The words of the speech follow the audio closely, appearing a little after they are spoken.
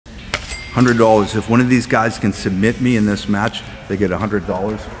$100. If one of these guys can submit me in this match, they get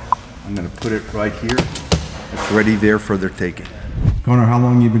 $100. I'm gonna put it right here. It's ready there for their taking. Conor, how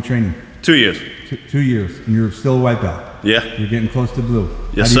long have you been training? 2 years. 2 years, and you're still a white belt? Yeah. You're getting close to blue.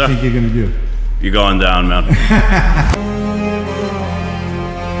 Yes, How do you think you're gonna do? You're going down, man.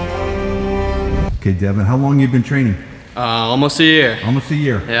 Okay, Devin, how long have you been training? Almost a year. Almost a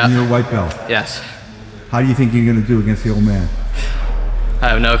year. Yeah. And you're a white belt. Yes. How do you think you're gonna do against the old man? I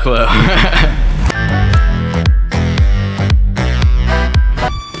have no clue.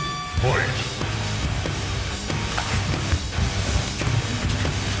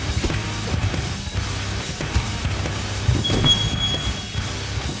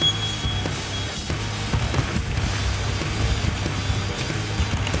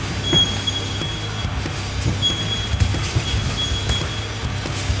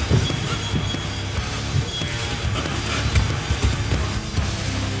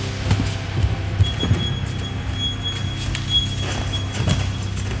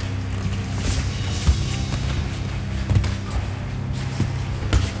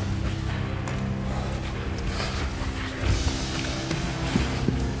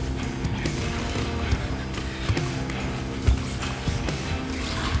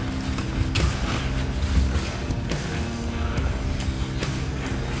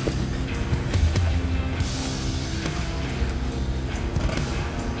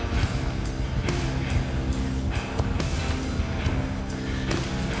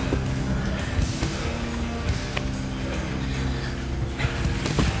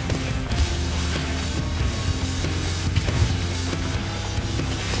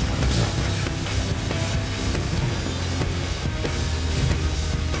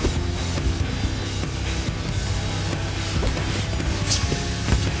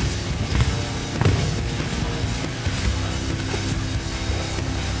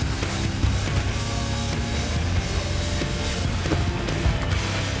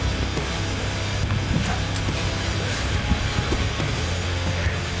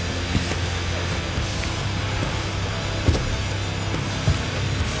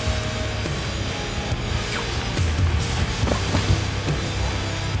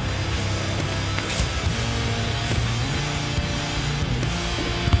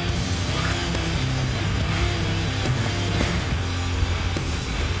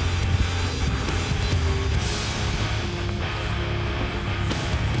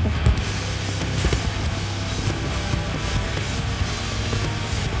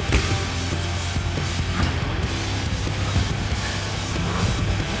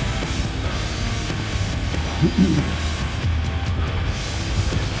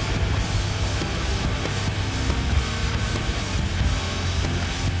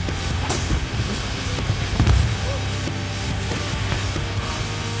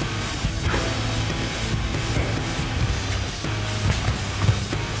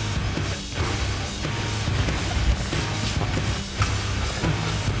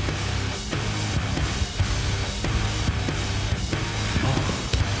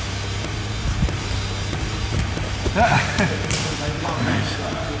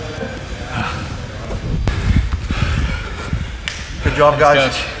 Good job,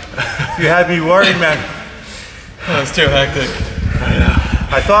 guys. You had me worried, man. That was too hectic.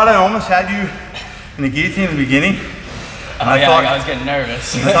 I thought I almost had you in the guillotine in the beginning. I was getting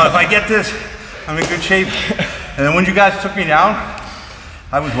nervous. I thought if I get this, I'm in good shape. And then when you guys took me down,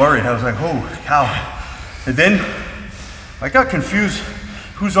 I was worried. I was like, oh, cow. And then I got confused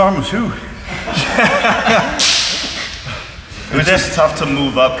whose arm was who. It was just tough to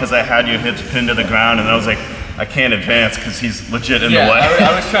move up because I had your hips pinned to the ground, and I was like, I can't advance because he's legit in the way.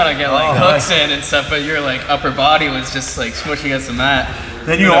 I was trying to get like hooks in and stuff, but your like upper body was just like smushing against the mat.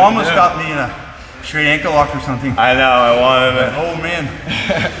 Then you almost got me in a straight ankle lock or something. I know, I wanted it. Oh man.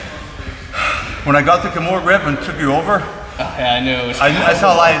 When I got the Kimura grip and took you over, yeah, I knew it was I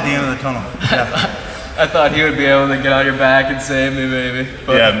saw light at the end of the tunnel. Yeah. I thought he would be able to get on your back and save me, maybe.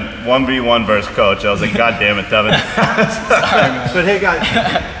 But yeah, 1v1 versus coach. I was like, God damn it, Devin. Sorry, man. But hey, guys,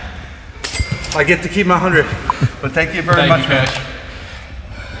 I get to keep my 100. But thank you very much, man.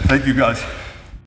 Thank you, guys.